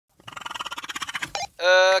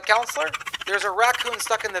Counselor? There's a raccoon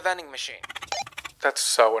stuck in the vending machine. That's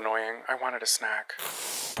so annoying. I wanted a snack.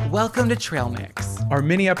 Welcome to Trail Mix. Our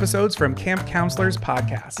mini episodes from Camp Counselors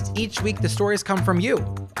podcast. Each week, the stories come from you,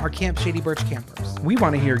 our Camp Shady Birch campers. We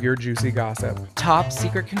want to hear your juicy gossip, Top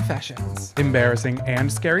secret confessions, embarrassing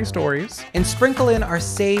and scary stories, and sprinkle in our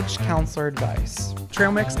sage counselor advice.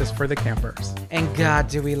 Trail Mix is for the campers. And God,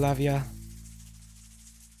 do we love ya.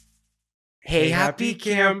 Hey, happy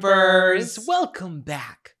campers! Welcome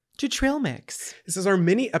back to Trail Mix. This is our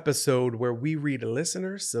mini episode where we read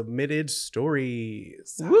listener-submitted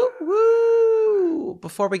stories. Woo woo!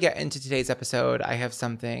 Before we get into today's episode, I have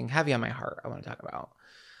something heavy on my heart I want to talk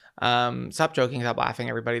about. Stop joking, stop laughing,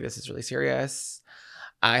 everybody. This is really serious.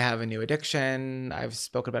 I have a new addiction. I've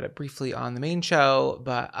spoken about it briefly on the main show,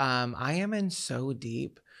 but I am in so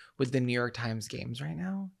deep with the New York Times games right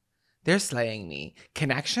now. They're slaying me.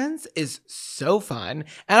 Connections is so fun,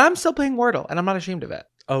 and I'm still playing Wordle, and I'm not ashamed of it.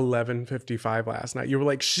 11:55 last night. You were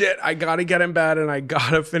like, shit, I gotta get in bed and I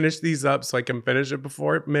gotta finish these up so I can finish it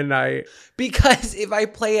before midnight. Because if I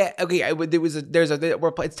play it, okay,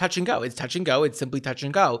 it's touch and go. It's touch and go. It's simply touch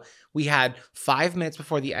and go. We had 5 minutes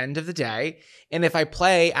before the end of the day, and if I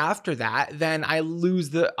play after that, then I lose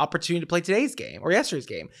the opportunity to play today's game or yesterday's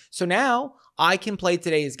game. So now I can play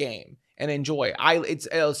today's game and enjoy. It's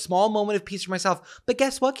a small moment of peace for myself. But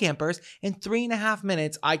guess what, campers? In 3.5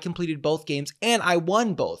 minutes, I completed both games and I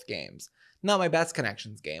won both games. Not my best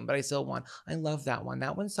connections game, but I still won. I love that one.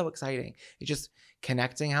 That one's so exciting. It's just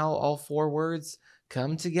connecting how all 4 words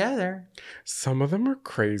come together. Some of them are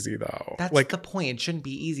crazy though. That's the point. It shouldn't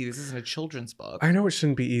be easy. This isn't a children's book. I know it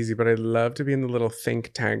shouldn't be easy, but I'd love to be in the little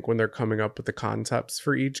think tank when they're coming up with the concepts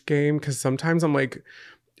for each game. Because sometimes I'm like,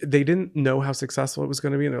 they didn't know how successful it was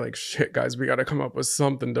going to be. And they're like, shit, guys, we got to come up with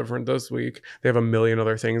something different this week. They have a million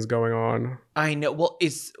other things going on. I know. Well,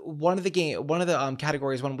 it's one of the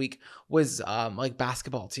categories one week was like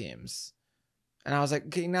basketball teams. And I was like,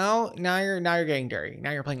 okay, now you're getting dirty. Now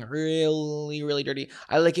you're playing really, really dirty.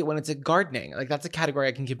 I like it when it's a gardening. Like that's a category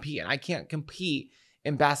I can compete in. I can't compete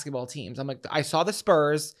in basketball teams. I'm like, I saw the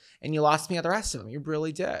Spurs and you lost me at the rest of them. You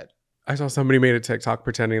really did. I saw somebody made a TikTok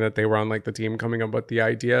pretending that they were on like the team coming up with the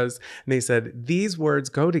ideas. And they said, these words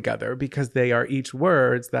go together because they are each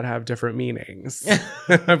words that have different meanings.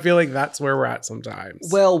 I feel like that's where we're at sometimes.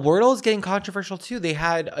 Well, Wordle is getting controversial too. They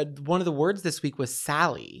had one of the words this week was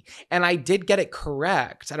Sally. And I did get it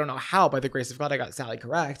correct. I don't know how, by the grace of God, I got Sally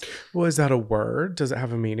correct. Well, is that a word? Does it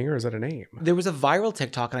have a meaning or is it a name? There was a viral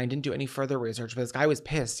TikTok and I didn't do any further research, but this guy was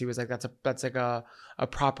pissed. He was like, that's like a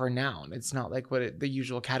proper noun. It's not like what the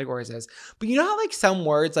usual categories is. But you know how like some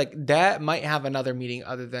words like that might have another meaning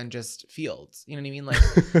other than just fields. You know what I mean?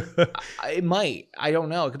 Like it might. I don't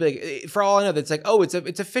know. It could be like, for all I know, that's like, oh, it's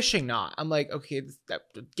a fishing knot. I'm like, okay,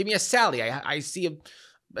 give me a Sally. I see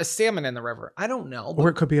a salmon in the river. I don't know. Or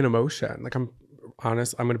it could be an emotion. Like I'm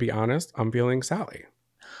honest. I'm going to be honest. I'm feeling Sally.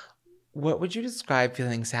 What would you describe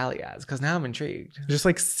feeling Sally as? Because now I'm intrigued. Just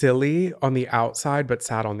like silly on the outside, but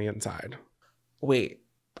sad on the inside. Wait,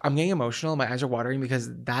 I'm getting emotional. My eyes are watering because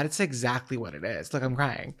that's exactly what it is. Look, I'm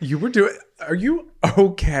crying. Are you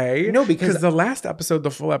okay? No, because the last episode, the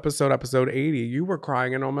full episode, episode 80, you were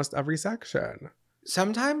crying in almost every section.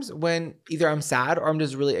 Sometimes when either I'm sad or I'm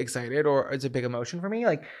just really excited or it's a big emotion for me,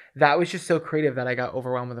 like that was just so creative that I got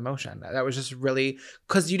overwhelmed with emotion. That was just really,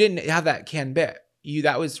 because you didn't have that canned bit.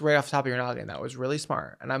 That was right off the top of your noggin. That was really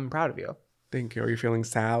smart. And I'm proud of you. Thank you. Are you feeling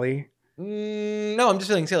Sally? No, I'm just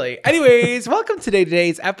feeling silly. Anyways, welcome to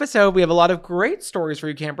today's episode. We have a lot of great stories for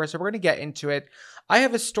you campers, so we're going to get into it. I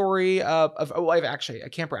have a story I have actually a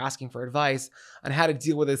camper asking for advice on how to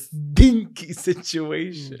deal with a stinky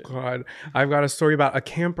situation. Oh God, I've got a story about a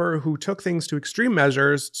camper who took things to extreme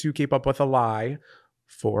measures to keep up with a lie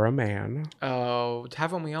for a man. Oh,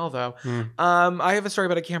 haven't we all though? I have a story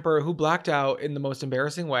about a camper who blacked out in the most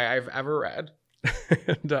embarrassing way I've ever read.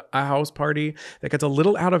 And a house party that gets a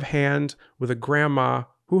little out of hand with a grandma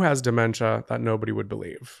who has dementia that nobody would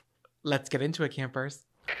believe. Let's get into it, campers.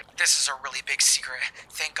 This is a really big secret.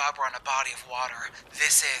 Thank God we're on a body of water.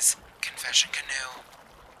 This is Confession Canoe.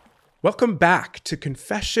 Welcome back to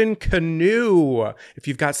Confession Canoe. If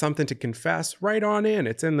you've got something to confess, write on in.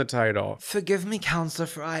 It's in the title. Forgive me, counselor,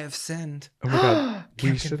 for I have sinned. Oh my God.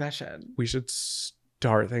 Confession. We should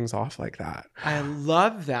start things off like that. I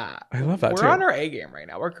love that. I love that too. We're on our A game right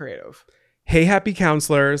now. We're creative. Hey, happy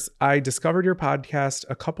counselors. I discovered your podcast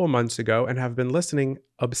a couple months ago and have been listening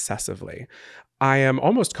obsessively. I am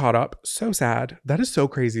almost caught up. So sad. That is so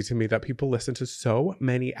crazy to me that people listen to so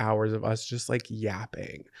many hours of us just like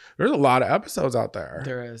yapping. There's a lot of episodes out there.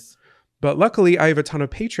 There is. But luckily, I have a ton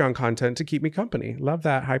of Patreon content to keep me company. Love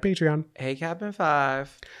that. Hi, Patreon. Hey, Cabin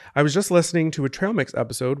 5. I was just listening to a Trail Mix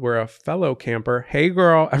episode where a fellow camper, hey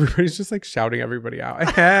girl, everybody's just like shouting everybody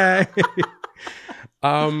out. Hey.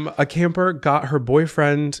 A camper got her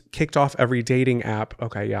boyfriend kicked off every dating app.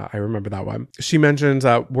 Okay, yeah, I remember that one. She mentions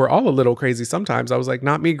we're all a little crazy sometimes. I was like,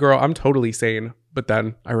 not me, girl. I'm totally sane. But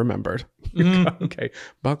then I remembered. Okay,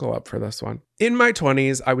 buckle up for this one. In my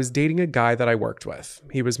 20s, I was dating a guy that I worked with.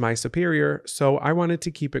 He was my superior, so I wanted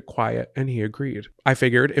to keep it quiet, and he agreed. I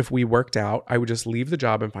figured if we worked out, I would just leave the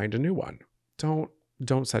job and find a new one.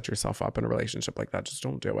 Don't set yourself up in a relationship like that. Just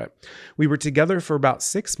don't do it. We were together for about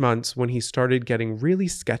 6 months when he started getting really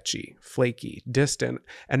sketchy, flaky, distant,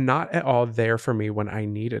 and not at all there for me when I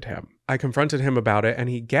needed him. I confronted him about it and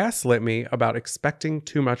he gaslit me about expecting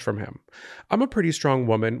too much from him. I'm a pretty strong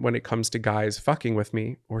woman when it comes to guys fucking with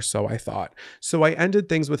me, or so I thought. So I ended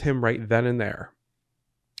things with him right then and there.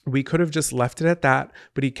 We could have just left it at that,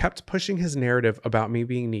 but he kept pushing his narrative about me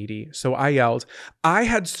being needy. So I yelled, I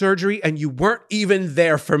had surgery and you weren't even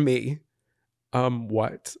there for me.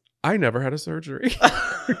 What? I never had a surgery.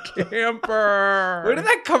 Camper. Where did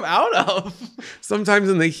that come out of? Sometimes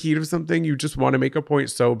in the heat of something, you just want to make a point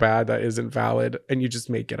so bad that isn't valid and you just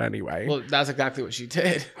make it anyway. Well, that's exactly what she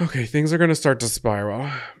did. Okay, things are going to start to spiral.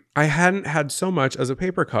 I hadn't had so much as a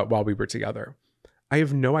paper cut while we were together. I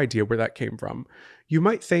have no idea where that came from. You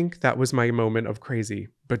might think that was my moment of crazy,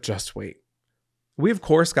 but just wait. We, of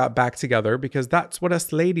course, got back together because that's what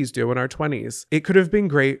us ladies do in our 20s. It could have been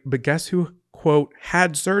great, but guess who, quote,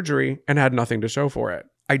 had surgery and had nothing to show for it?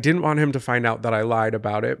 I didn't want him to find out that I lied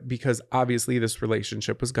about it because obviously this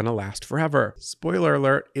relationship was going to last forever. Spoiler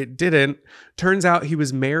alert, it didn't. Turns out he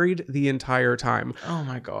was married the entire time. Oh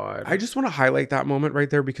my God. I just want to highlight that moment right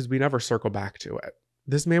there because we never circle back to it.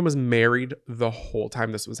 This man was married the whole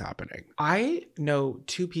time this was happening. I know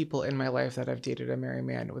 2 people in my life that have dated a married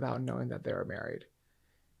man without knowing that they were married.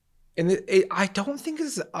 And I don't think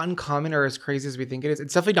it's uncommon or as crazy as we think it is.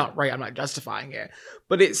 It's definitely not right. I'm not justifying it.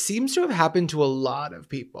 But it seems to have happened to a lot of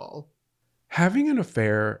people. Having an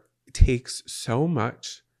affair takes so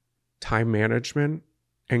much time management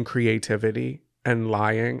and creativity and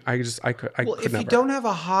lying. I could if never. you don't have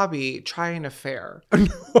a hobby, try an affair.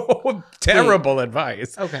 No, terrible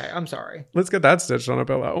advice. Okay, I'm sorry. Let's get that stitched on a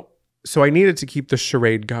pillow. So I needed to keep the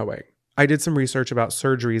charade going. I did some research about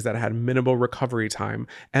surgeries that had minimal recovery time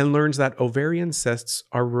and learned that ovarian cysts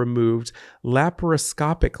are removed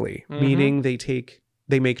laparoscopically, meaning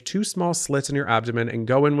they make 2 small slits in your abdomen and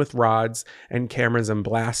go in with rods and cameras and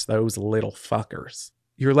blast those little fuckers.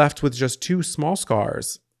 You're left with just 2 small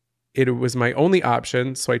scars. It was my only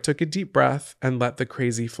option, so I took a deep breath and let the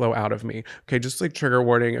crazy flow out of me. Okay, just like trigger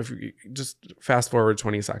warning, if you just fast forward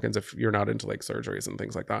 20 seconds if you're not into like surgeries and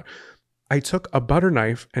things like that. I took a butter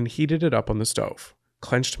knife and heated it up on the stove,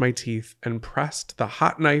 clenched my teeth, and pressed the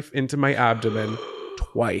hot knife into my abdomen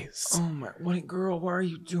twice. Oh my, what girl, what are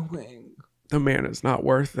you doing? The man is not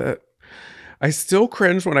worth it. I still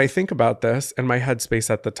cringe when I think about this and my headspace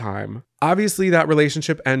at the time. Obviously, that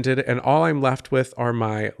relationship ended, and all I'm left with are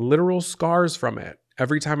my literal scars from it.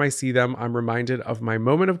 Every time I see them, I'm reminded of my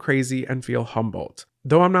moment of crazy and feel humbled.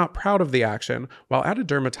 Though I'm not proud of the action, while at a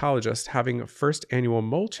dermatologist having a first annual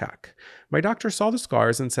mole check, my doctor saw the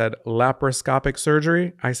scars and said, laparoscopic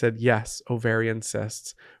surgery? I said, yes, ovarian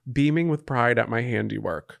cysts, beaming with pride at my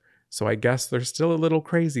handiwork. So I guess they're still a little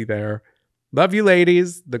crazy there. Love you,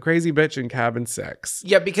 ladies. The crazy bitch in cabin 6.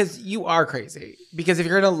 Yeah, because you are crazy. Because if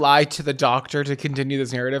you're going to lie to the doctor to continue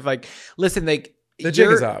this narrative, like, listen, like, the jig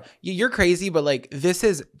is up. You're crazy, but like, this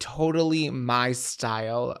is totally my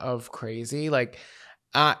style of crazy. Like,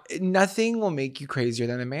 nothing will make you crazier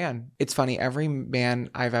than a man. It's funny. Every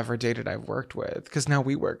man I've ever dated, I've worked with, because now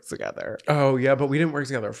we work together. Oh, yeah, but we didn't work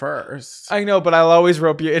together first. I know, but I'll always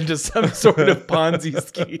rope you into some sort of Ponzi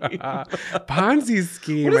scheme. Ponzi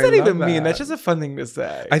scheme. What does that even mean? That's just a fun thing to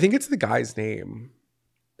say. I think it's the guy's name.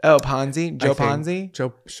 Oh, Ponzi? Joe Ponzi?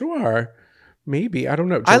 Joe, sure. Maybe. I don't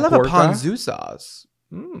know. Joe I love Porca? a ponzu sauce.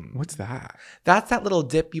 What's that? That's that little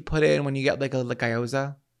dip you put in when you get like a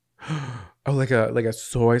gyoza. Oh, like a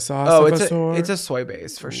soy sauce? Oh, it's a soy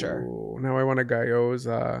base for sure. Now I want a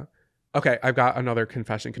gyoza. Okay, I've got another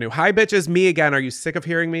confession canoe. Hi, bitches, me again. Are you sick of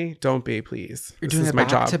hearing me? Don't be, please. You're doing a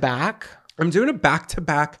back to back? I'm doing a back to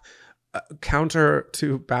back, counter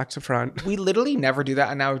to back to front. We literally never do that,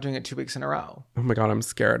 and now we're doing it 2 weeks in a row. Oh my God, I'm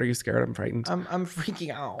scared. Are you scared? I'm frightened. I'm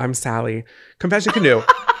freaking out. I'm Sally. Confession canoe.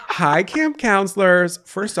 Hi, camp counselors.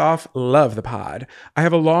 First off, love the pod. I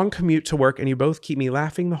have a long commute to work and you both keep me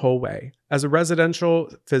laughing the whole way. As a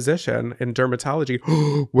residential physician in dermatology,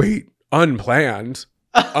 wait, unplanned.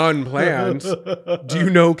 unplanned. Do you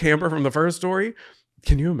know Camper from the first story?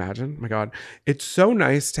 Can you imagine? My God. It's so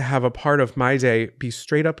nice to have a part of my day be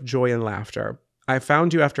straight up joy and laughter. I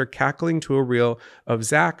found you after cackling to a reel of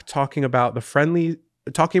Zach talking about friendlies,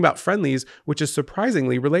 which is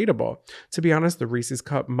surprisingly relatable. To be honest, the Reese's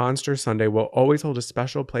Cup Monster Sundae will always hold a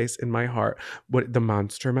special place in my heart. What, the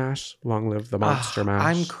Monster Mash? Long live the Monster Mash.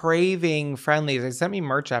 I'm craving Friendlies. They sent me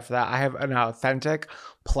merch after that. I have an authentic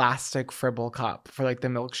plastic Fribble cup for like the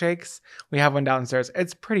milkshakes. We have one downstairs.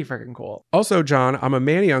 It's pretty freaking cool. Also, John, I'm a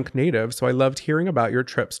Manayunk native, so I loved hearing about your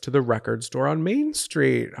trips to the record store on Main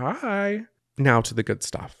Street. Hi. Now to the good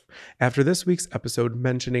stuff. After this week's episode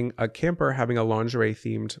mentioning a camper having a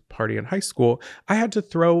lingerie-themed party in high school, I had to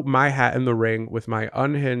throw my hat in the ring with my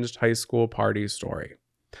unhinged high school party story.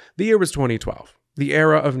 The year was 2012. The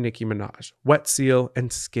era of Nicki Minaj, wet seal,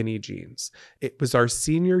 and skinny jeans. It was our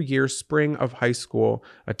senior year spring of high school,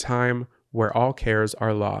 a time where all cares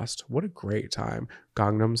are lost. What a great time.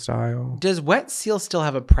 Gangnam Style. Does Wet Seal still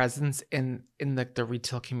have a presence in the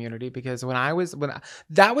retail community? Because we're like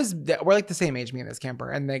the same age, me and this camper,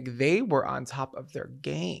 and like they were on top of their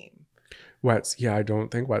game. I don't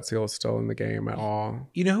think Wet Seal is still in the game at all.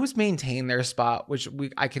 You know who's maintained their spot, which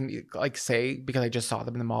I can like say because I just saw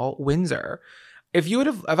them in the mall? Windsor. If I would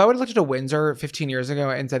have looked at a Windsor 15 years ago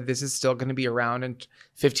and said this is still going to be around in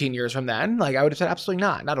 15 years from then, like I would have said absolutely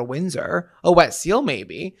not a Windsor, a Wet Seal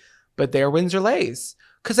maybe, but they're Windsor Lays.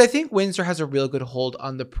 Because I think Windsor has a real good hold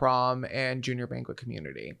on the prom and junior banquet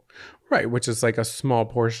community. Right, which is like a small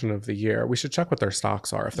portion of the year. We should check what their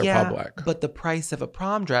stocks are if they're public. But the price of a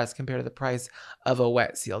prom dress compared to the price of a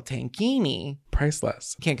Wet Seal tankini.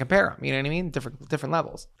 Priceless. Can't compare them, you know what I mean? Different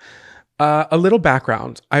levels. A little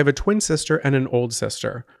background. I have a twin sister and an old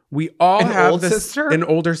sister. We all have an older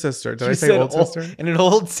sister. Did I say old sister? And an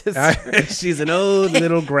old sister. She's an old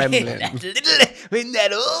little gremlin.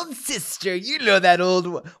 that old sister. You know that old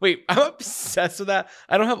one. Wait, I'm obsessed with that.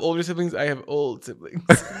 I don't have older siblings. I have old siblings.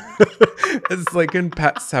 It's like in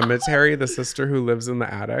Pet Sematary, the sister who lives in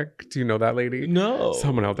the attic. Do you know that lady? No.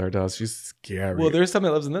 Someone out there does. She's scary. Well, there's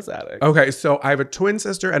someone that lives in this attic. Okay, so I have a twin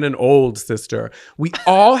sister and an old sister. We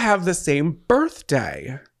all have the same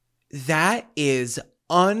birthday. That is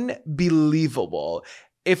unbelievable.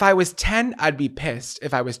 If I was 10, I'd be pissed.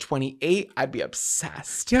 If I was 28, I'd be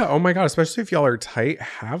obsessed. Yeah, oh my God, especially if y'all are tight,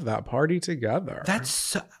 have that party together.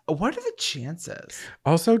 What are the chances?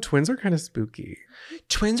 Also, twins are kind of spooky.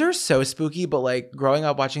 Twins are so spooky, but like growing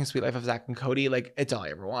up watching Sweet Life of Zach and Cody, like it's all I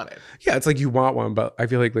ever wanted. Yeah, it's like you want one, but I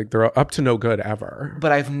feel like they're up to no good ever.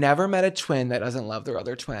 But I've never met a twin that doesn't love their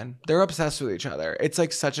other twin. They're obsessed with each other. It's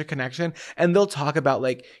like such a connection. And they'll talk about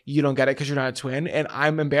like, you don't get it because you're not a twin. And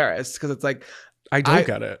I'm embarrassed because it's like, I don't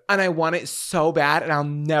get it. And I want it so bad and I'll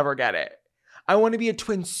never get it. I want to be a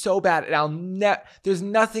twin so bad and there's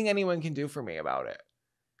nothing anyone can do for me about it.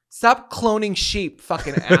 Stop cloning sheep,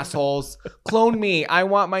 fucking assholes. Clone me. I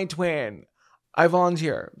want my twin. I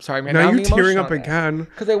volunteer. Sorry, man. Now you're tearing up again.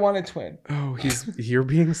 Because I want a twin. Oh, you're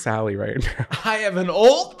being Sally right now. I have an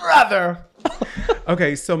old brother.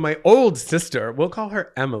 Okay, so my old sister, we'll call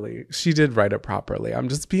her Emily. She did write it properly. I'm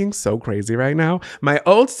just being so crazy right now. My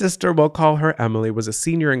old sister, we'll call her Emily, was a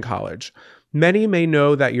senior in college. Many may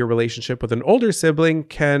know that your relationship with an older sibling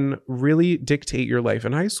can really dictate your life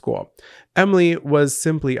in high school. Emily was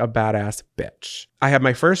simply a badass bitch. I had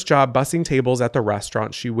my first job bussing tables at the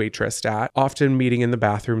restaurant she waitressed at, often meeting in the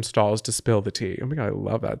bathroom stalls to spill the tea. Oh my God, I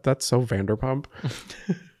love that. That's so Vanderpump.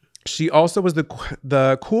 She also was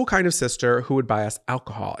the cool kind of sister who would buy us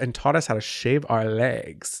alcohol and taught us how to shave our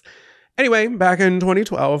legs. Anyway, back in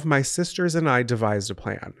 2012, my sisters and I devised a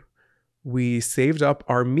plan. We saved up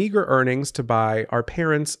our meager earnings to buy our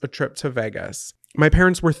parents a trip to Vegas. My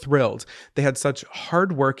parents were thrilled. They had such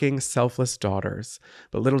hardworking, selfless daughters.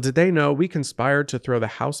 But little did they know, we conspired to throw the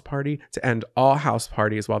house party to end all house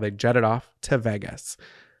parties while they jetted off to Vegas.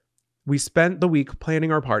 We spent the week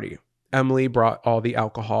planning our party. Emily brought all the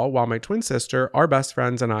alcohol, while my twin sister, our best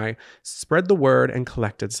friends, and I spread the word and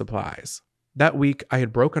collected supplies. That week, I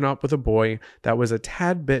had broken up with a boy that was a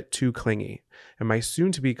tad bit too clingy, and my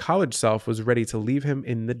soon-to-be college self was ready to leave him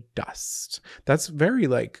in the dust. That's very,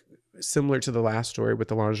 similar to the last story with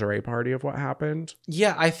the lingerie party of what happened.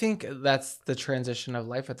 Yeah, I think that's the transition of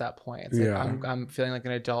life at that point. It's like I'm feeling like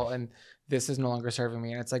an adult, and this is no longer serving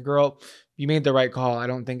me. And it's like, girl, you made the right call. I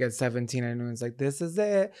don't think at 17 anyone's like, this is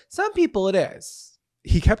it. Some people it is.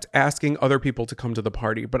 He kept asking other people to come to the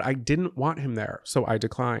party, but I didn't want him there, so I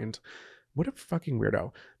declined. What a fucking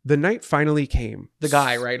weirdo. The night finally came. The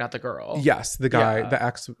guy, right? Not the girl. Yes, the guy, the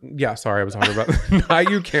ex. Yeah, sorry, I was talking about not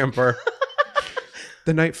you, camper.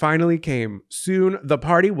 The night finally came. Soon, the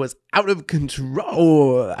party was out of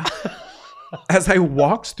control. As I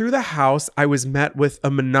walked through the house, I was met with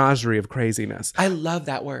a menagerie of craziness. I love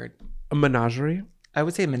that word. A menagerie? I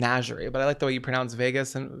would say menagerie, but I like the way you pronounce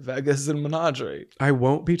Vegas and menagerie. I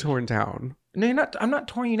won't be torn down. No, you're not. I'm not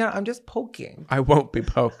torn you down. I'm just poking. I won't be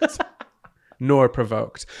poked. Nor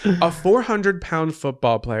provoked. A 400-pound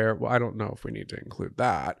football player, well, I don't know if we need to include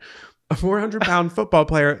that. A 400-pound football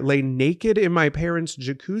player lay naked in my parents'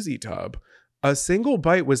 jacuzzi tub. A single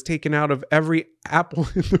bite was taken out of every apple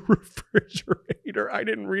in the refrigerator. I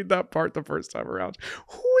didn't read that part the first time around.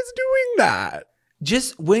 Who is doing that?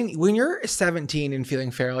 Just when you're 17 and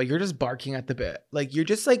feeling feral, you're just barking at the bit. Like you're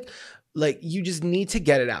just like you just need to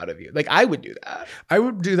get it out of you. Like I would do that. I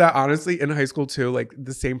would do that honestly in high school too. Like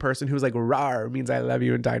the same person who was like rawr means I love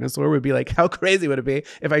you in dinosaur would be like, how crazy would it be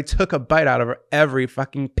if I took a bite out of every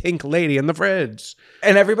fucking pink lady in the fridge?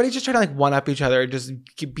 And everybody's just trying to like one up each other and just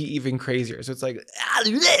be even crazier. So it's like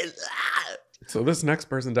so this next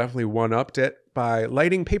person definitely one-upped it by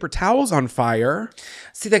lighting paper towels on fire.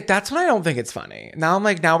 See, like that's when I don't think it's funny. Now I'm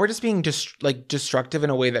like, now we're just being just like destructive in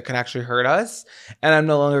a way that can actually hurt us. And I'm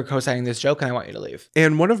no longer co-signing this joke and I want you to leave.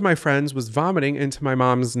 And one of my friends was vomiting into my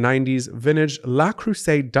mom's 90s vintage Le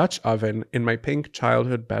Creuset Dutch oven in my pink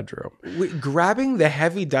childhood bedroom. Grabbing the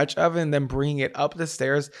heavy Dutch oven, then bringing it up the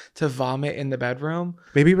stairs to vomit in the bedroom.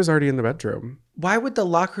 Maybe it was already in the bedroom. Why would the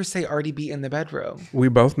Le Creuset already be in the bedroom? We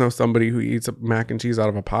both know somebody who eats mac and cheese out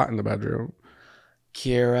of a pot in the bedroom.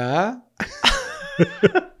 Kira.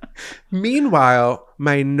 Meanwhile,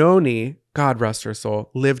 my noni, God rest her soul,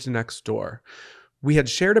 lived next door. We had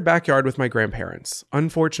shared a backyard with my grandparents.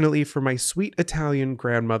 Unfortunately for my sweet Italian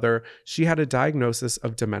grandmother, she had a diagnosis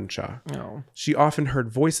of dementia. Oh. She often heard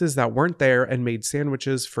voices that weren't there and made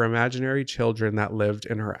sandwiches for imaginary children that lived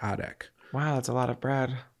in her attic. Wow, that's a lot of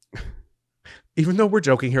bread. Even though we're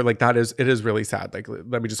joking here, like it is really sad. Like,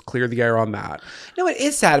 let me just clear the air on that. No, it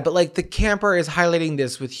is sad, but like the camper is highlighting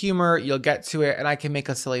this with humor. You'll get to it, and I can make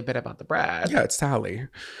a silly bit about the bread. Yeah, it's Sally.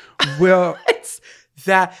 Well, it's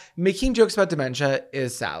that making jokes about dementia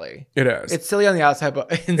is Sally. It is. It's silly on the outside, but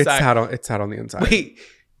inside. It's sad on the inside. Wait,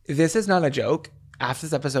 this is not a joke. After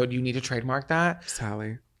this episode, you need to trademark that.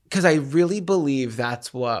 Sally. Because I really believe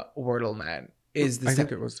that's what Wordle meant. I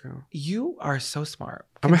think it was too. You are so smart.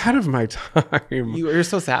 I'm ahead of my time. You're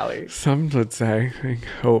so Sally. Some would say. I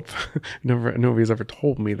hope. Nobody's ever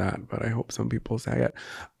told me that, but I hope some people say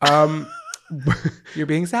it. You're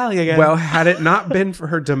being Sally again. Well, had it not been for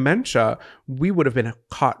her dementia, we would have been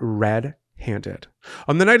caught red-handed.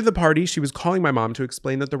 On the night of the party, she was calling my mom to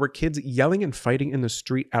explain that there were kids yelling and fighting in the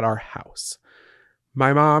street at our house.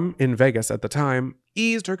 My mom, in Vegas at the time,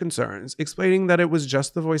 eased her concerns, explaining that it was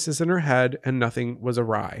just the voices in her head and nothing was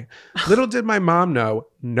awry. Little did my mom know,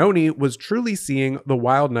 Noni was truly seeing the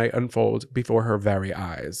wild night unfold before her very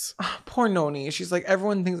eyes. Oh, poor Noni. She's like,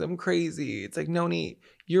 everyone thinks I'm crazy. It's like, Noni,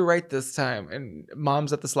 you're right this time. And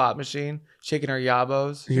mom's at the slot machine, shaking her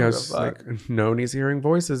yabos. Yes, like, Noni's hearing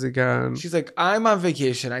voices again. She's like, I'm on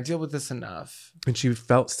vacation. I deal with this enough. And she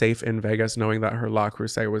felt safe in Vegas knowing that her Le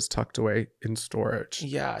Creuset was tucked away in storage.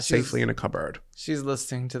 Yeah. Safely in a cupboard. She's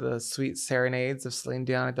listening to the sweet serenades of Celine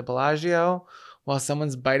Dion at the Bellagio while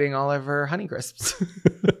someone's biting all of her Honeycrisps.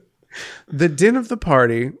 The din of the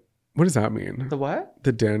party. What does that mean? The what?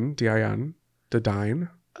 The din, D-I-N. The dine.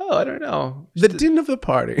 Oh, I don't know. The din of the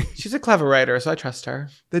party. She's a clever writer, so I trust her.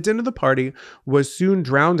 The din of the party was soon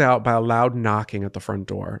drowned out by a loud knocking at the front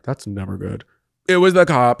door. That's never good. It was the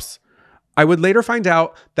cops. I would later find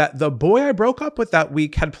out that the boy I broke up with that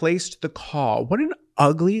week had placed the call. What an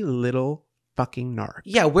ugly little fucking narc.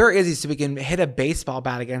 Yeah, where is he so we can hit a baseball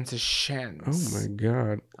bat against his shins? Oh my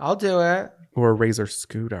God. I'll do it. Or a Razor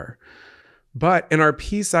scooter. But in our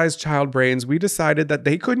pea-sized child brains, we decided that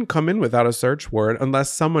they couldn't come in without a search warrant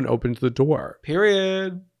unless someone opened the door.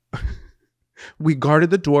 Period. We guarded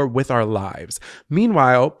the door with our lives.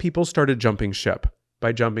 Meanwhile, people started jumping ship.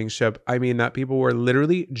 By jumping ship, I mean that people were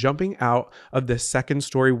literally jumping out of the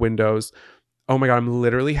second-story windows. Oh my God, I'm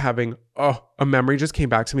literally having, a memory just came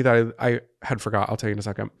back to me that I had forgot. I'll tell you in a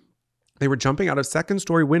second. They were jumping out of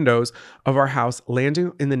second-story windows of our house,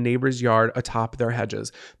 landing in the neighbor's yard atop their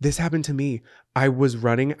hedges. This happened to me. I was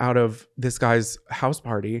running out of this guy's house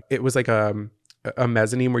party. It was like a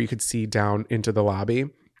mezzanine where you could see down into the lobby.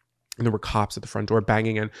 And there were cops at the front door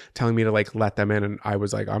banging in, telling me to like let them in. And I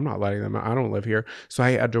was like, I'm not letting them in. I don't live here. So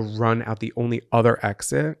I had to run out the only other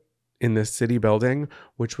exit in this city building,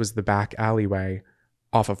 which was the back alleyway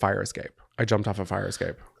off a fire escape. I jumped off a fire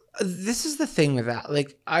escape. This is the thing with that.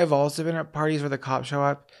 Like, I've also been at parties where the cops show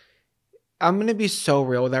up. I'm going to be so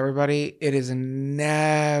real with everybody. It is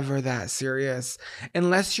never that serious.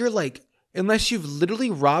 Unless you've literally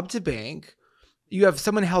robbed a bank, you have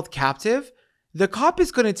someone held captive, the cop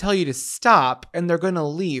is going to tell you to stop and they're going to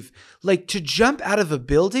leave. Like, to jump out of a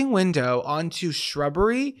building window onto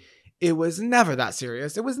shrubbery, it was never that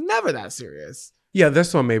serious. It was never that serious. Yeah,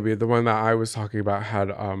 this one maybe. The one that I was talking about had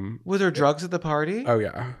Were there drugs at the party? Oh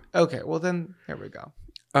yeah. Okay, well then here we go.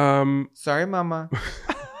 Sorry, mama.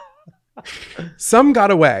 Some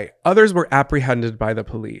got away. Others were apprehended by the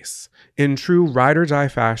police. In true ride or die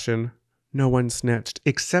fashion, no one snitched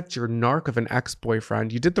except your narc of an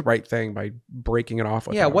ex-boyfriend. You did the right thing by breaking it off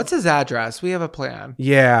with him. What's his address? We have a plan.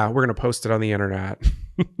 Yeah, we're going to post it on the internet.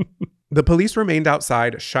 The police remained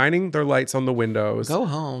outside, shining their lights on the windows. Go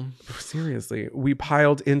home. Seriously. We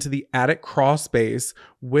piled into the attic crawl space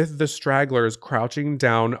with the stragglers crouching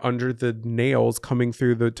down under the nails coming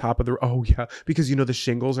through the top of the... Oh, yeah. Because, the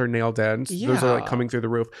shingles are nailed in. So those are coming through the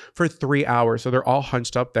roof for 3 hours. So they're all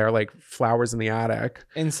hunched up there like flowers in the attic.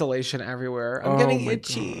 Insulation everywhere. I'm getting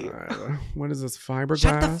itchy. God. What is this, fiberglass?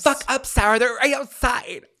 Shut the fuck up, Sarah. They're right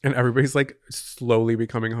outside. And everybody's like slowly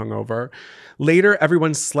becoming hungover. Later,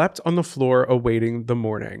 everyone slept on the floor awaiting the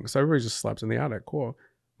morning. So everybody just slept in the attic. Cool.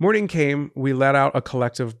 Morning came. We let out a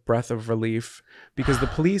collective breath of relief because the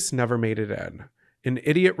police never made it in. An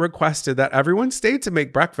idiot requested that everyone stay to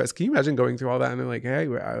make breakfast. Can you imagine going through all that and they're like, hey,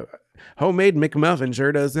 homemade McMuffin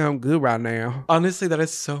sure does sound good right now. Honestly, that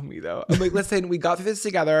is so me though. I'm like, listen, we got through this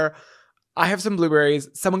together. I have some blueberries.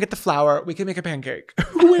 Someone get the flour. We can make a pancake.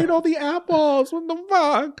 Who ate all the apples? What the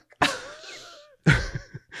fuck?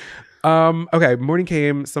 Okay, morning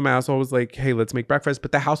came. Some asshole was like, hey, let's make breakfast.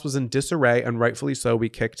 But the house was in disarray, and rightfully so. We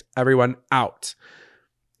kicked everyone out.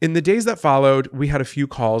 In the days that followed, we had a few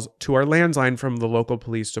calls to our landline from the local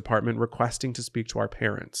police department requesting to speak to our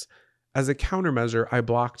parents. As a countermeasure, I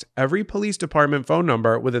blocked every police department phone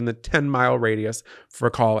number within the 10-mile radius for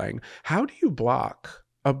calling. How do you block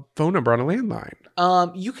a phone number on a landline?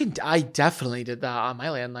 I definitely did that on my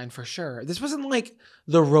landline for sure. This wasn't like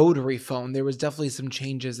the rotary phone. There was definitely some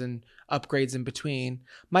changes and upgrades in between.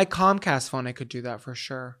 My Comcast phone, I could do that for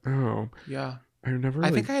sure. Oh. Yeah.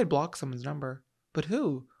 I think I had blocked someone's number. But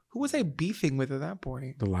who? Who was I beefing with at that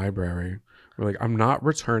point? The library. We're like, I'm not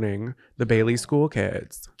returning the Bailey School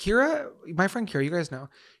kids. Kira, my friend Kira, you guys know,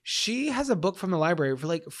 she has a book from the library for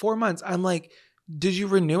like 4 months. I'm like, did you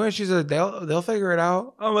renew it? She said, they'll figure it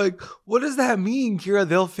out. I'm like, what does that mean, Kira?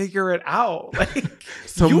 They'll figure it out. Like,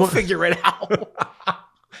 you figure it out.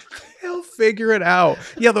 They'll figure it out.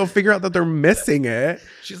 Yeah, they'll figure out that they're missing it.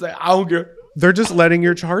 She's like, I don't care. They're just letting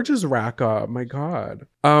your charges rack up. My God.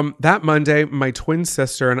 That Monday, my twin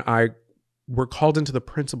sister and I were called into the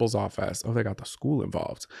principal's office. Oh, they got the school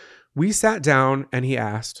involved. We sat down and he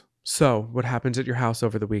asked, so what happened at your house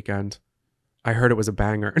over the weekend? I heard it was a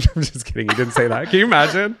banger. I'm just kidding. He didn't say that. Can you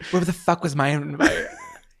imagine? Where the fuck was my invite?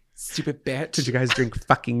 Stupid bitch. Did you guys drink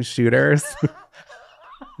fucking shooters?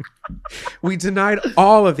 We denied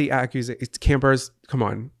all of the accusations. Campers, come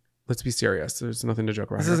on. Let's be serious. There's nothing to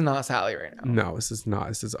joke around. This is not Sally right now. No, this is not.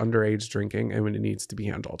 This is underage drinking and when it needs to be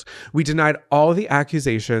handled. We denied all the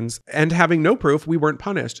accusations and having no proof, we weren't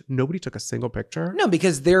punished. Nobody took a single picture. No,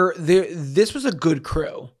 because this was a good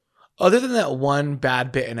crew. Other than that one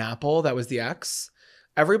bad bitten apple that was the ex,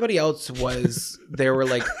 everybody else was, they were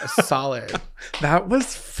like solid. That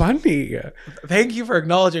was funny. Thank you for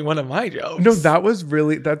acknowledging one of my jokes. No,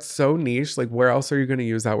 that's so niche. Like, where else are you going to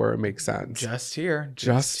use that where it makes sense? Just here.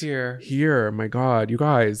 Here. My God, you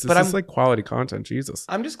guys. This is like quality content. Jesus.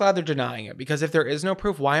 I'm just glad they're denying it because if there is no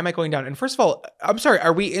proof, why am I going down? And first of all, I'm sorry,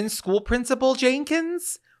 are we in school, Principal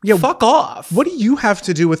Jenkins? Yeah, fuck off. What do you have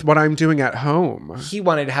to do with what I'm doing at home? He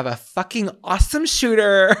wanted to have a fucking awesome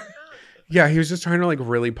shooter. Yeah, he was just trying to like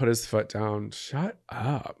really put his foot down. Shut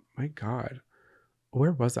up. My God.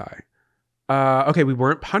 Where was I? Okay, we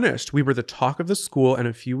weren't punished. We were the talk of the school, and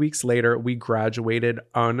a few weeks later, we graduated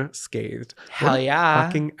unscathed. Hell yeah.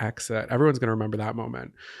 Fucking exit. Everyone's going to remember that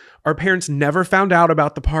moment. Our parents never found out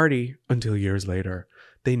about the party until years later.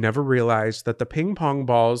 They never realized that the ping pong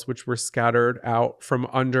balls, which were scattered out from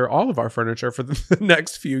under all of our furniture for the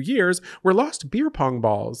next few years, were lost beer pong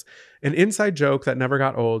balls. An inside joke that never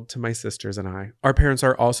got old to my sisters and I. Our parents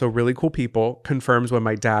are also really cool people, confirms when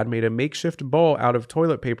my dad made a makeshift bowl out of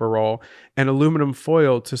toilet paper roll and aluminum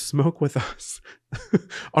foil to smoke with us.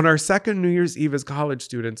 On our second New Year's Eve as college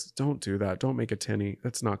students, don't do that. Don't make a tinny.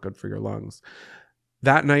 That's not good for your lungs.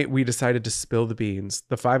 That night, we decided to spill the beans.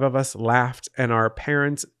 The 5 of us laughed, and our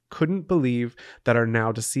parents couldn't believe that our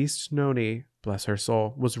now deceased Noni, bless her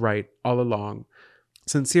soul, was right all along.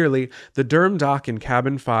 Sincerely, the Durham Doc in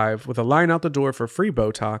Cabin 5 with a line out the door for free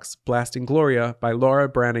Botox, blasting Gloria by Laura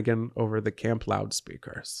Branigan over the camp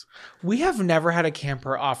loudspeakers. We have never had a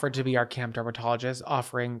camper offer to be our camp dermatologist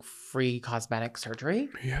offering free cosmetic surgery.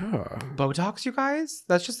 Yeah. Botox, you guys?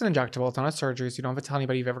 That's just an injectable. It's not a surgery, so you don't have to tell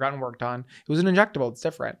anybody you've ever gotten work done. It was an injectable. It's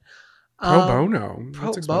different. Pro bono.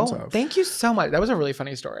 Pro That's bono. expensive. Thank you so much. That was a really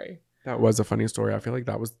funny story. That was a funny story. I feel like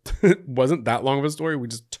that was wasn't that long of a story. We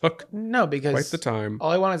just took No, because quite the time. all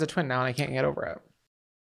I want is a twin now, and I can't get over it.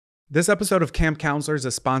 This episode of Camp Counselors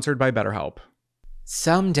is sponsored by BetterHelp.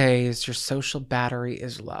 Some days your social battery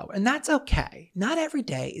is low, and that's okay. Not every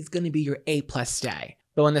day is going to be your A+ day.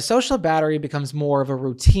 But when the social battery becomes more of a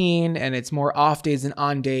routine and it's more off days and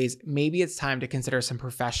on days, maybe it's time to consider some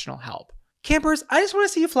professional help. Campers, I just want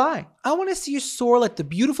to see you fly. I want to see you soar like the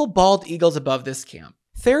beautiful bald eagles above this camp.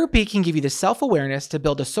 Therapy can give you the self-awareness to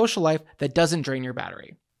build a social life that doesn't drain your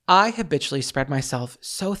battery. I habitually spread myself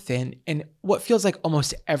so thin in what feels like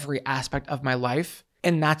almost every aspect of my life.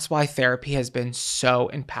 And that's why therapy has been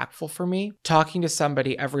so impactful for me. Talking to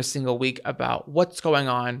somebody every single week about what's going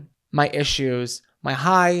on, my issues, my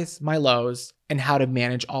highs, my lows, and how to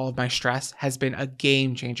manage all of my stress has been a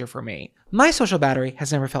game changer for me. My social battery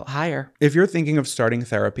has never felt higher. If you're thinking of starting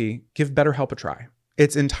therapy, give BetterHelp a try.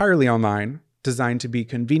 It's entirely online, designed to be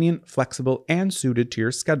convenient, flexible, and suited to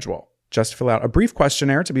your schedule. Just fill out a brief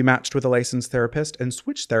questionnaire to be matched with a licensed therapist and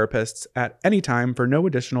switch therapists at any time for no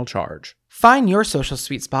additional charge. Find your social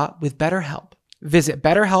sweet spot with BetterHelp. Visit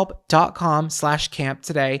betterhelp.com/camp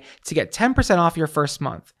today to get 10% off your first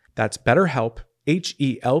month. That's BetterHelp,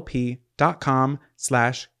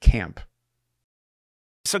 HELP.com/camp.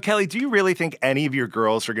 So, Kelly, do you really think any of your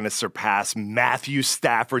girls are going to surpass Matthew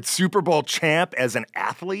Stafford, Super Bowl champ, as an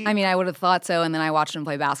athlete? I mean, I would have thought so, and then I watched him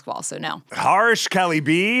play basketball, so no. Harsh, Kelly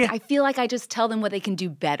B. I feel like I just tell them what they can do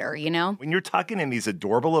better, you know? When you're tucking in these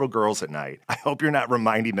adorable little girls at night, I hope you're not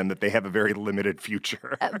reminding them that they have a very limited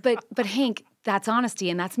future. But Hank, that's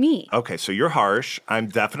honesty, and that's me. Okay, so you're harsh. I'm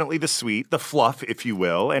definitely the sweet, the fluff, if you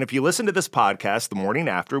will. And if you listen to this podcast the morning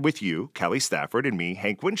after with you, Kelly Stafford, and me,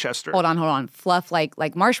 Hank Winchester. Hold on. Fluff like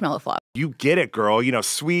marshmallow fluff. You get it, girl. You know,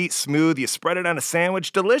 sweet, smooth, you spread it on a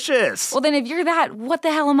sandwich, delicious. Well, then if you're that, what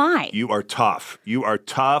the hell am I? You are tough. You are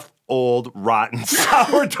tough, old, rotten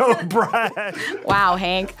sourdough bread. Wow,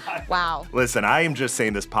 Hank. Wow. Listen, I am just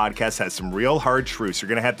saying this podcast has some real hard truths. You're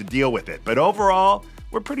going to have to deal with it. But overall,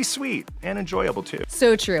 we're pretty sweet and enjoyable too.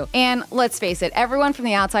 So true. And let's face it, everyone from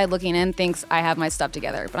the outside looking in thinks I have my stuff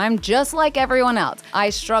together, but I'm just like everyone else. I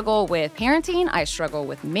struggle with parenting, I struggle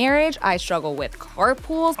with marriage, I struggle with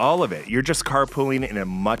carpools. All of it. You're just carpooling in a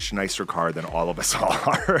much nicer car than all of us all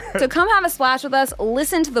are. So come have a splash with us.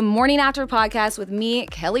 Listen to the Morning After podcast with me,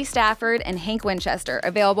 Kelly Stafford, and Hank Winchester,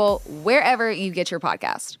 available wherever you get your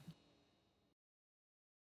podcast.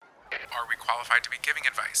 Are we qualified to be giving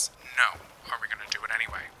advice? No. Are we going to do it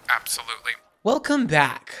anyway? Absolutely. Welcome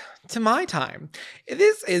back to my time.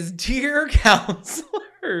 This is Dear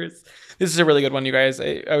Counselors. This is a really good one, you guys.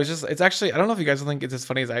 It's actually, I don't know if you guys will think it's as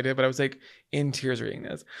funny as I did, but I was like in tears reading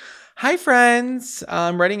this. Hi, friends.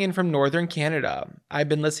 I'm writing in from Northern Canada. I've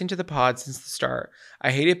been listening to the pod since the start.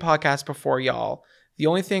 I hated podcasts before y'all. The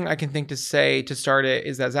only thing I can think to say to start it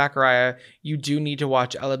is that, Zachariah, you do need to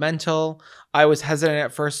watch Elemental. I was hesitant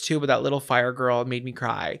at first too, but that little fire girl made me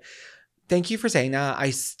cry. Thank you for saying that.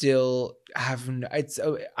 I still have. I'm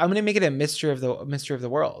gonna make it a mystery of the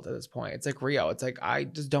world at this point. It's like Rio. It's like I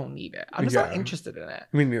just don't need it. I'm just not interested in it.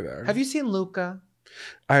 Me neither. Have you seen Luca?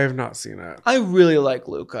 I have not seen it. I really like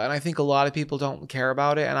Luca, and I think a lot of people don't care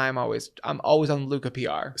about it. And I'm always on Luca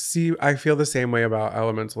PR. See, I feel the same way about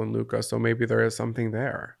Elemental and Luca, so maybe there is something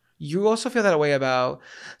there. You also feel that way about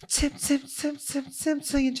Tim,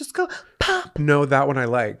 so you just go pop. No, that one I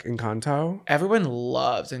like, Encanto. Everyone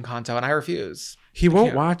loves Encanto, and I refuse. He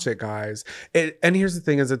won't watch it, guys. And here's the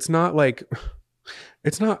thing is, it's not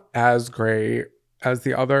as great as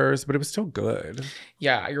the others, but it was still good.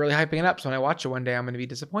 Yeah, you're really hyping it up, so when I watch it one day, I'm going to be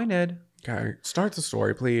disappointed. Okay, start the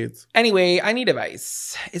story, please. Anyway, I need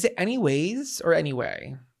advice. Is it anyways or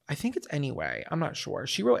anyway? I think it's anyway. I'm not sure.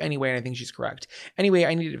 She wrote anyway, and I think she's correct. Anyway,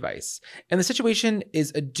 I need advice. And the situation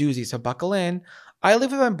is a doozy, so buckle in. I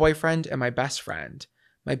live with my boyfriend and my best friend.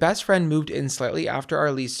 My best friend moved in slightly after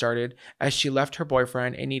our lease started as she left her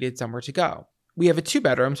boyfriend and needed somewhere to go. We have a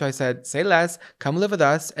 2-bedroom, so I said, say less, come live with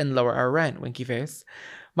us, and lower our rent, winky face.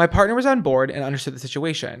 My partner was on board and understood the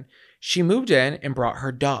situation. She moved in and brought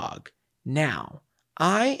her dog. Now,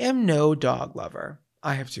 I am no dog lover.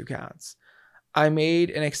 I have 2 cats. I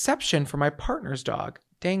made an exception for my partner's dog,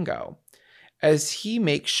 Dango, as he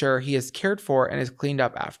makes sure he is cared for and is cleaned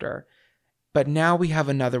up after. But now we have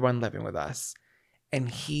another one living with us. and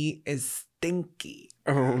he is stinky.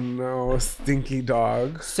 Oh no, stinky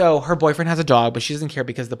dog. So her boyfriend has a dog, but she doesn't care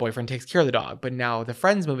because the boyfriend takes care of the dog. But now the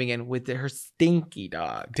friend's moving in with her stinky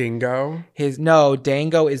dog. Dingo?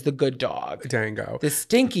 Dango is the good dog. Dango. The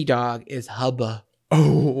stinky dog is Hubba.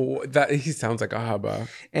 Oh, he sounds like a hubba.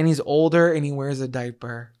 And he's older and he wears a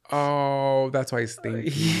diaper. Oh, that's why he's stinky.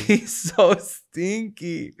 He's so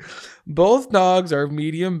stinky. Both dogs are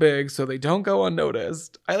medium big, so they don't go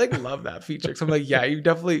unnoticed. I love that feature. So I'm like, yeah,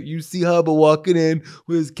 you see Hubba walking in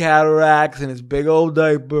with his cataracts and his big old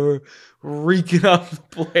diaper, reeking up the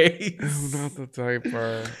place. Oh, not the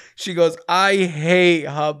diaper. She goes, I hate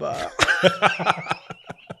Hubba.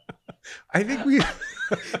 I think we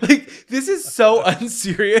this is so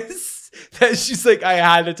unserious that she's like, I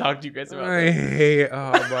had to talk to you guys about I this. hate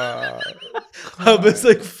Hubba. Hubba's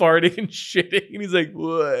farting and shitting, and he's like,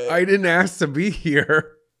 what? I didn't ask to be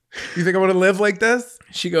here. You think I want to live like this?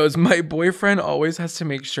 She goes, my boyfriend always has to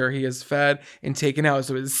make sure he is fed and taken out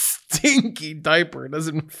so his stinky diaper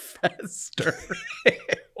doesn't fester.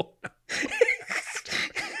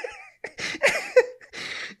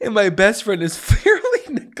 And my best friend is fairly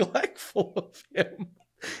neglectful of him.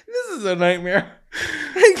 This is a nightmare.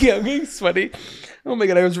 I'm getting sweaty. Oh my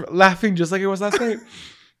God, I was laughing just like it was last night.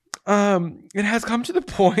 It has come to the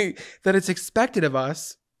point that it's expected of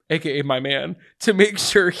us, aka my man, to make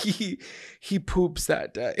sure he poops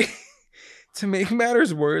that day. To make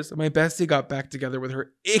matters worse, my bestie got back together with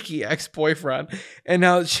her icky ex-boyfriend, and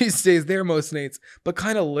now she stays there most nights, but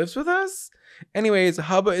kind of lives with us. Anyways,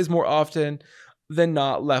 Hubba is more often than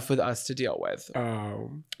not left with us to deal with.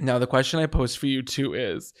 Oh. Now, the question I pose for you too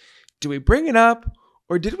is, do we bring it up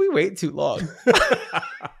or did we wait too long?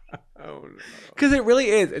 Oh no. Because it really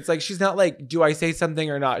is. It's like, she's not like, do I say something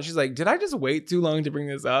or not? She's like, did I just wait too long to bring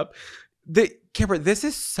this up? Kimber, this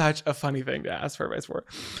is such a funny thing to ask for advice for.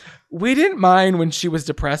 We didn't mind when she was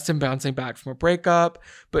depressed and bouncing back from a breakup,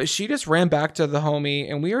 but she just ran back to the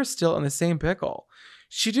homie and we are still in the same pickle.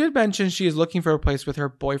 She did mention she is looking for a place with her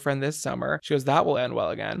boyfriend this summer. She goes, that will end well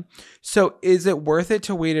again. So is it worth it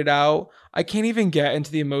to wait it out? I can't even get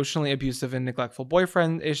into the emotionally abusive and neglectful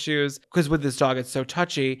boyfriend issues because with this dog, it's so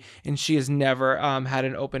touchy and she has never had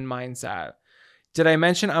an open mindset. Did I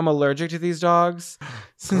mention I'm allergic to these dogs?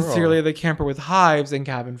 Sincerely, the camper with hives in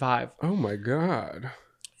cabin 5. Oh my God.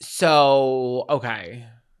 So, okay.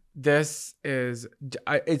 This is,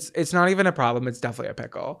 it's not even a problem. It's definitely a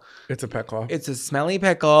pickle. It's a pickle. It's a smelly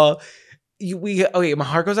pickle. My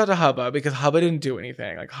heart goes out to Hubba because Hubba didn't do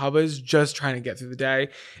anything. Hubba's just trying to get through the day.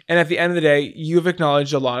 And at the end of the day, you've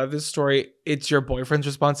acknowledged a lot of this story. It's your boyfriend's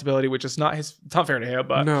responsibility, which is it's not fair to him,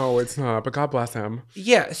 but. No, it's not. But God bless him.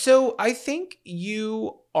 Yeah. So I think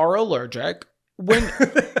you are allergic.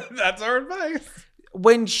 That's our advice.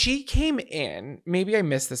 When she came in, maybe I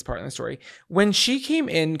missed this part in the story. When she came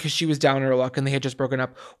in because she was down on her luck and they had just broken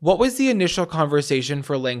up, what was the initial conversation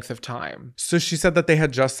for length of time? So she said that they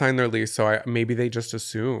had just signed their lease, so maybe they just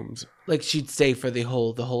assumed. She'd stay for the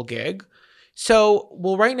whole gig. So,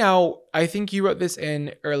 well, right now, I think you wrote this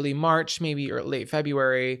in early March, maybe or late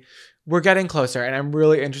February. We're getting closer, and I'm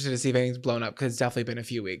really interested to see if anything's blown up because it's definitely been a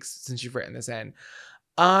few weeks since you've written this in.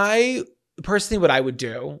 I personally, what I would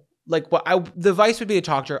do, the advice would be to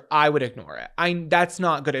talk to her. I would ignore it. That's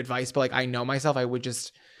not good advice, but I know myself. I would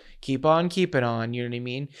just keep on keeping on. You know what I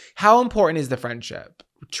mean? How important is the friendship,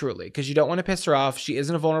 truly? Because you don't want to piss her off. She is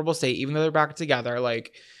in a vulnerable state, even though they're back together.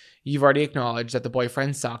 You've already acknowledged that the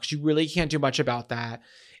boyfriend sucks. You really can't do much about that.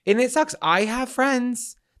 And it sucks. I have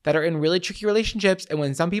friends that are in really tricky relationships. And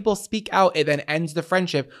when some people speak out, it then ends the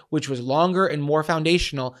friendship, which was longer and more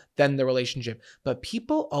foundational than the relationship. But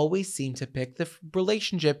people always seem to pick the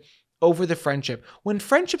relationship over the friendship. When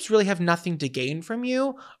friendships really have nothing to gain from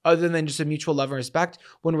you other than just a mutual love and respect,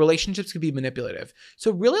 when relationships can be manipulative. So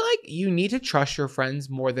really, you need to trust your friends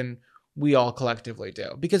more than we all collectively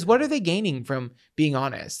do. Because what are they gaining from being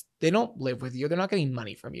honest? They don't live with you. They're not getting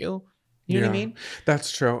money from you. You know what I mean?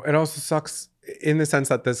 That's true. It also sucks in the sense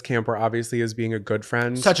that this camper obviously is being a good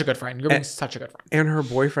friend. Such a good friend. You're being such a good friend. And her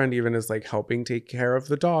boyfriend even is helping take care of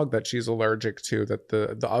the dog that she's allergic to, that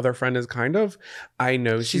the other friend is kind of, I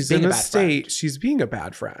know she's in a state. Friend. She's being a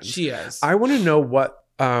bad friend. She is. I want to know what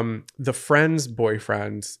the friend's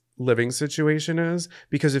boyfriend's living situation is,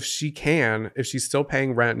 because if she's still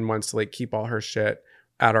paying rent and wants to keep all her shit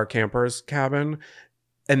at our camper's cabin,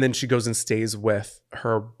 and then she goes and stays with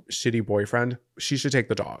her shitty boyfriend, she should take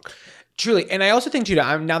the dog. Truly. And I also think too,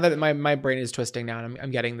 now that my brain is twisting now and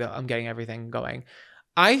I'm getting everything going.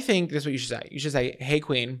 I think this is what you should say. You should say, hey,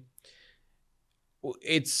 Queen,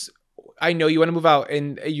 I know you want to move out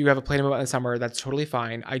and you have a plan to move out in the summer. That's totally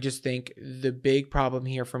fine. I just think the big problem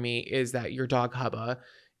here for me is that your dog Hubba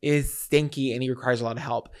is stinky and he requires a lot of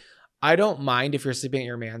help. I don't mind if you're sleeping at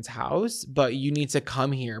your man's house, but you need to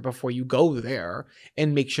come here before you go there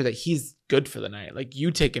and make sure that he's good for the night. Like, you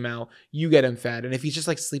take him out, you get him fed. And if he's just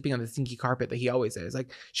like sleeping on the stinky carpet that he always is,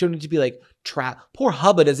 like, she don't need to be like trapped. Poor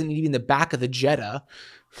Hubba doesn't need to be in the back of the Jetta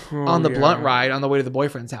on the blunt ride on the way to the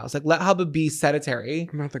boyfriend's house. Like, let Hubba be sedentary.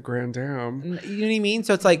 Not the Grand Dam. You know what I mean?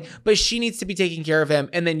 So it's like, but she needs to be taking care of him.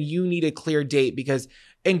 And then you need a clear date because,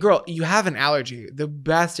 and girl, you have an allergy. The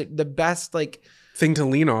best like, thing to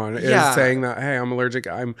lean on is saying that, hey, I'm allergic.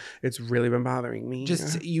 It's really been bothering me.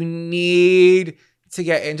 Just you need to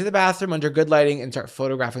get into the bathroom under good lighting and start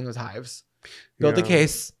photographing those hives. Build a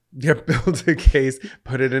case. Yep, build a case.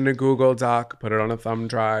 Put it in a Google Doc. Put it on a thumb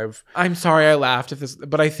drive. I'm sorry I laughed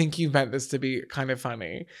but I think you meant this to be kind of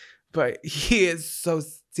funny. But he is so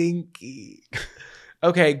stinky.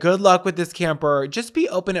 Okay, good luck with this camper. Just be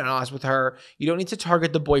open and honest with her. You don't need to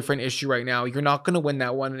target the boyfriend issue right now. You're not going to win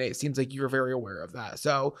that one, and it seems like you're very aware of that.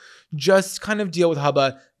 So just kind of deal with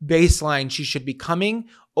Hubba. Baseline, she should be coming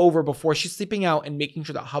over before she's sleeping out and making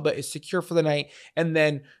sure that Hubba is secure for the night, and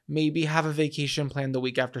then maybe have a vacation planned the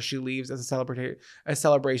week after she leaves as a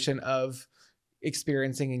celebration of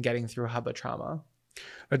experiencing and getting through Hubba trauma.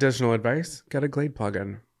 Additional advice, get a Glade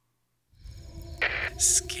plugin.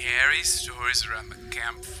 Scary stories around the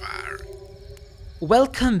campfire.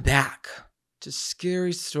 Welcome back to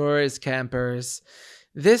Scary Stories, campers.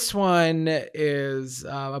 This one is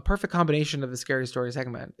a perfect combination of the Scary Story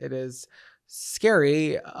segment. It is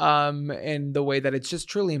scary in the way that it's just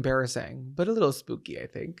truly embarrassing, but a little spooky, I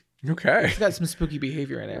think. Okay. It's got some spooky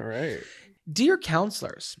behavior in it. All right. Dear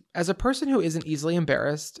counselors, as a person who isn't easily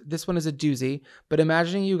embarrassed, this one is a doozy, but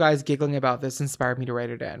imagining you guys giggling about this inspired me to write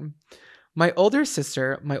it in. My old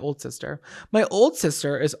sister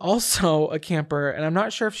is also a camper, and I'm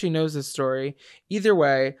not sure if she knows this story. Either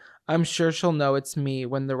way, I'm sure she'll know it's me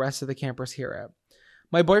when the rest of the campers hear it.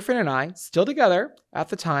 My boyfriend and I, still together at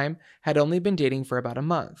the time, had only been dating for about a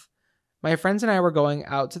month. My friends and I were going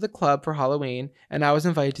out to the club for Halloween, and I was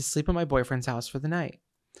invited to sleep at my boyfriend's house for the night.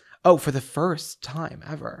 Oh, for the first time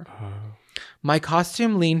ever. My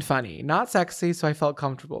costume leaned funny, not sexy, so I felt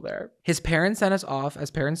comfortable there. His parents sent us off,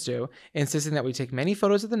 as parents do, insisting that we take many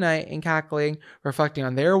photos of the night and cackling, reflecting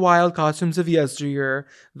on their wild costumes of yesteryear.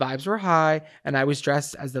 Vibes were high, and I was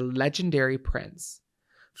dressed as the legendary Prince.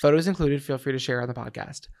 Photos included, feel free to share on the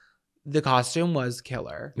podcast. The costume was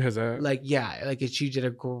killer. Is it? Like, yeah, like she did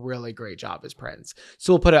a really great job as Prince.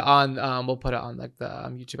 So we'll put it on like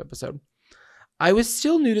the YouTube episode. I was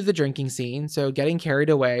still new to the drinking scene, so getting carried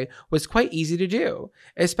away was quite easy to do,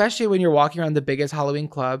 especially when you're walking around the biggest Halloween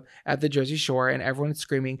club at the Jersey Shore and everyone's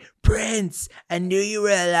screaming, "Prince, I knew you were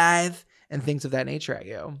alive," and things of that nature at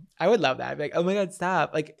you. I would love that. I'd be like, oh my God,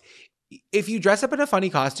 stop. Like, if you dress up in a funny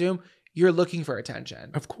costume, you're looking for attention.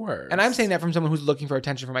 Of course. And I'm saying that from someone who's looking for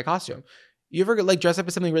attention for my costume. You ever like dress up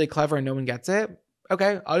as something really clever and no one gets it?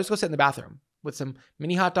 Okay, I'll just go sit in the bathroom with some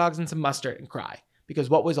mini hot dogs and some mustard and cry. Because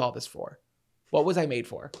what was all this for? What was I made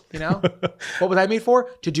for? You know? What was I made for?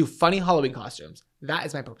 To do funny Halloween costumes. That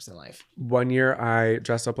is my purpose in life. One year I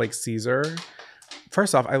dressed up like Caesar.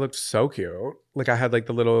 First off, I looked so cute. Like I had like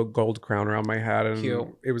the little gold crown around my head and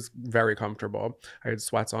it was very comfortable. I had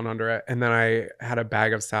sweats on under it. And then I had a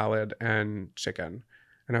bag of salad and chicken.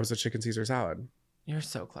 And I was a chicken Caesar salad. You're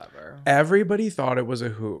so clever. Everybody thought it was a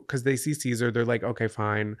hoot because they see Caesar. They're like, okay,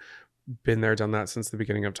 fine. Been there, done that since the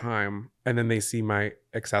beginning of time. And then they see my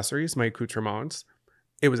accessories, my accoutrements.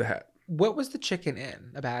 It was a hit. What was the chicken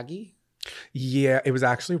in? A baggie? Yeah, it was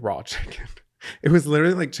actually raw chicken. It was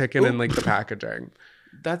literally like chicken and like the packaging.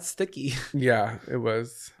 That's sticky. Yeah, it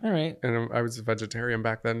was. All right. And I was a vegetarian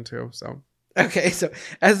back then too, so. Okay, so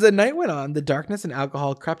as the night went on, the darkness and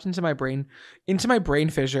alcohol crept into my brain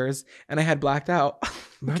fissures, and I had blacked out.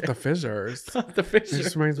 Not the fissures. Not the fissures. It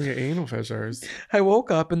just reminds me of anal fissures. I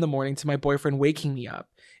woke up in the morning to my boyfriend waking me up,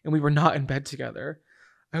 and we were not in bed together.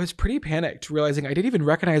 I was pretty panicked, realizing I didn't even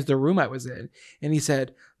recognize the room I was in. And he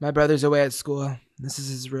said, "My brother's away at school. This is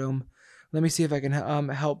his room. Let me see if I can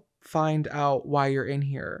help find out why you're in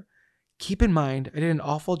here." Keep in mind, I did an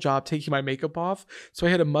awful job taking my makeup off, so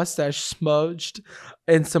I had a mustache smudged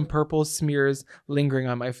and some purple smears lingering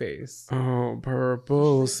on my face. Oh,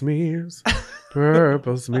 purple smears.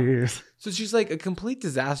 Purple smears. So she's like a complete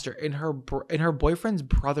disaster in her boyfriend's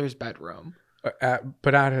brother's bedroom.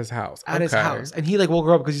 But at his house. At his house. And he like woke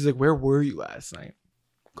her up because he's like, "Where were you last night?"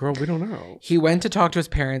 Girl, we don't know. He went to talk to his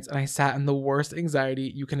parents, and I sat in the worst anxiety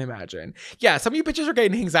you can imagine. Yeah, some of you bitches are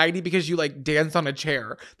getting anxiety because you like danced on a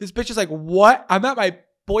chair. This bitch is like, "What? I'm at my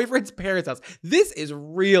boyfriend's parents' house. This is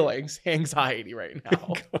real anxiety right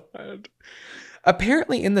now. God.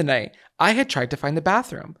 Apparently in the night, I had tried to find the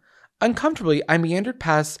bathroom. Uncomfortably, I meandered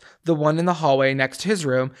past the one in the hallway next to his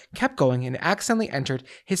room, kept going, and accidentally entered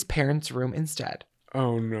his parents' room instead.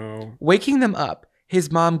 Oh no. Waking them up,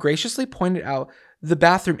 his mom graciously pointed out the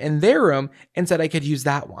bathroom in their room and said I could use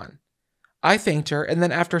that one. I thanked her, and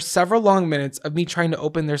then after several long minutes of me trying to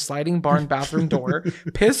open their sliding barn bathroom door,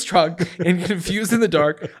 pissed drunk and confused in the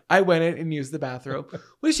dark, I went in and used the bathroom.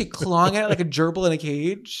 What is she, clawing at it like a gerbil in a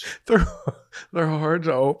cage? They're hard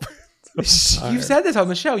to open. You've said this on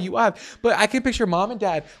the show, you have. But I can picture mom and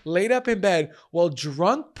dad laid up in bed while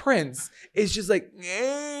drunk Prince is just like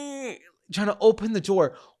trying to open the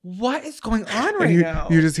door. What is going on right now?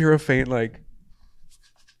 You just hear a faint like,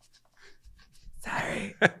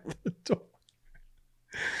 sorry.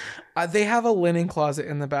 They have a linen closet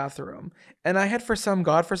in the bathroom, and I had for some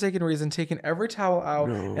godforsaken reason taken every towel out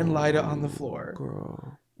and lied it on the floor.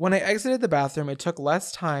 Girl. When I exited the bathroom, it took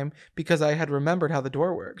less time because I had remembered how the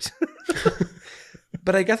door worked.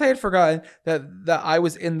 But I guess I had forgotten that I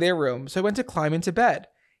was in their room, so I went to climb into bed.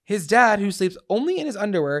 His dad, who sleeps only in his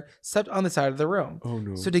underwear, slept on the side of the room. Oh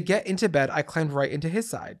no. So to get into bed, I climbed right into his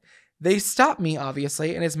side. They stopped me,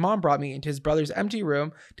 obviously, and his mom brought me into his brother's empty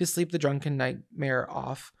room to sleep the drunken nightmare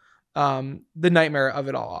off. The nightmare of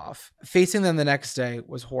it all off. Facing them the next day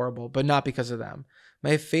was horrible, but not because of them.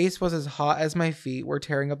 My face was as hot as my feet were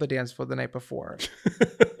tearing up the dance floor the night before.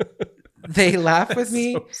 They laughed with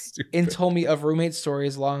me and told me of roommate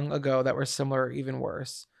stories long ago that were similar or even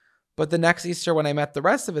worse. But the next Easter, when I met the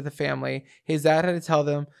rest of the family, his dad had to tell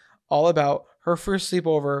them all about her first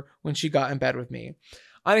sleepover when she got in bed with me.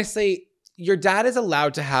 Honestly, your dad is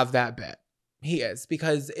allowed to have that bit. He is,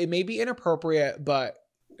 because it may be inappropriate, but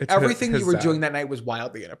everything you were doing that night was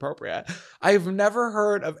wildly inappropriate. I've never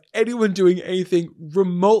heard of anyone doing anything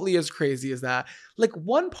remotely as crazy as that. Like,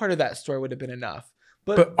 one part of that story would have been enough.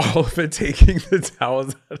 But all of it taking the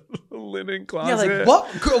towels out of the linen closet. Yeah, like,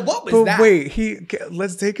 what? Girl, what was that? But wait,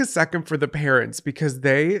 let's take a second for the parents, because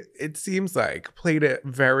it seems like, played it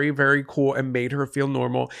very, very cool and made her feel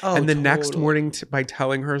normal. Oh, and the next morning, by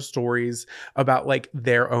telling her stories about like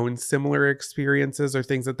their own similar experiences or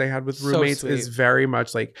things that they had with roommates, is very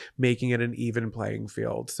much like making it an even playing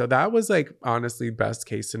field. So that was like, honestly, best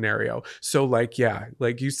case scenario. So like, yeah,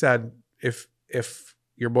 like you said, if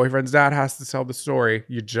your boyfriend's dad has to tell the story,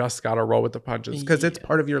 you just got to roll with the punches, because it's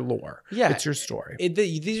part of your lore. Yeah. It's your story.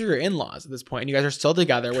 These are your in-laws at this point, and you guys are still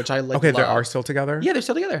together, which I like. Okay, they are still together? Yeah, they're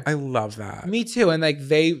still together. I love that. Me too. And like,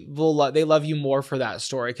 they love you more for that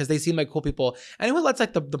story, because they seem like cool people. Anyone lets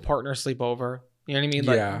like the partner sleep over. You know what I mean?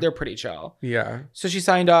 Like, they're pretty chill. Yeah. So she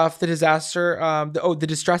signed off the disaster, the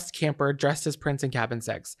distressed camper dressed as Prince in cabin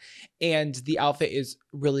 6. And the outfit is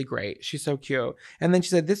really great. She's so cute. And then she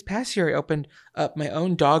said, this past year, I opened up my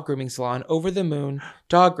own dog grooming salon, Over the Moon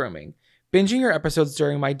Dog Grooming. Binging your episodes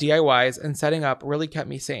during my DIYs and setting up really kept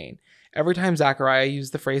me sane. Every time Zachariah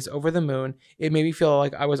used the phrase over the moon, it made me feel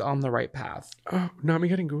like I was on the right path. Oh, now I'm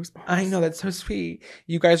getting goosebumps. I know, that's so sweet.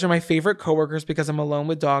 You guys are my favorite coworkers because I'm alone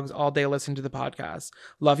with dogs all day listening to the podcast.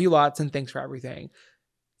 Love you lots, and thanks for everything.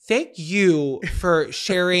 Thank you for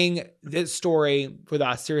sharing this story with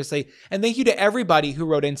us, seriously. And thank you to everybody who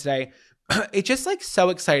wrote in today. It's just like so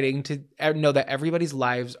exciting to know that everybody's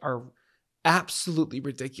lives are absolutely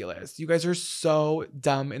ridiculous. You guys are so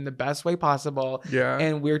dumb in the best way possible. Yeah.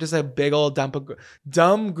 And we're just a big old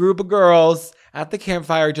dumb group of girls at the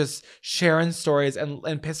campfire just sharing stories and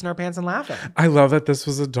pissing our pants and laughing. I love that this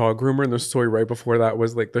was a dog groomer, and the story right before that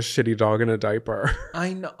was like the shitty dog in a diaper.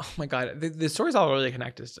 I know. Oh my God. The stories all really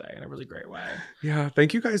connect us today in a really great way. Yeah.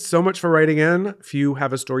 Thank you guys so much for writing in. If you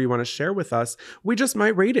have a story you want to share with us, we just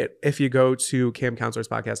might rate it if you go to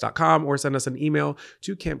campcounselorspodcast.com or send us an email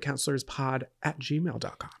to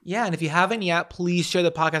campcounselorspod@gmail.com. Yeah. And if you haven't yet, please share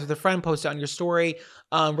the podcast with a friend, post it on your story,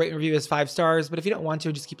 rate and review as 5 stars. But if you don't want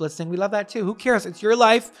to, just keep listening. We love that too. Who cares? It's your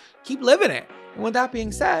life. Keep living it. And with that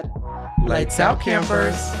being said, lights out,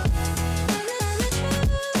 campers.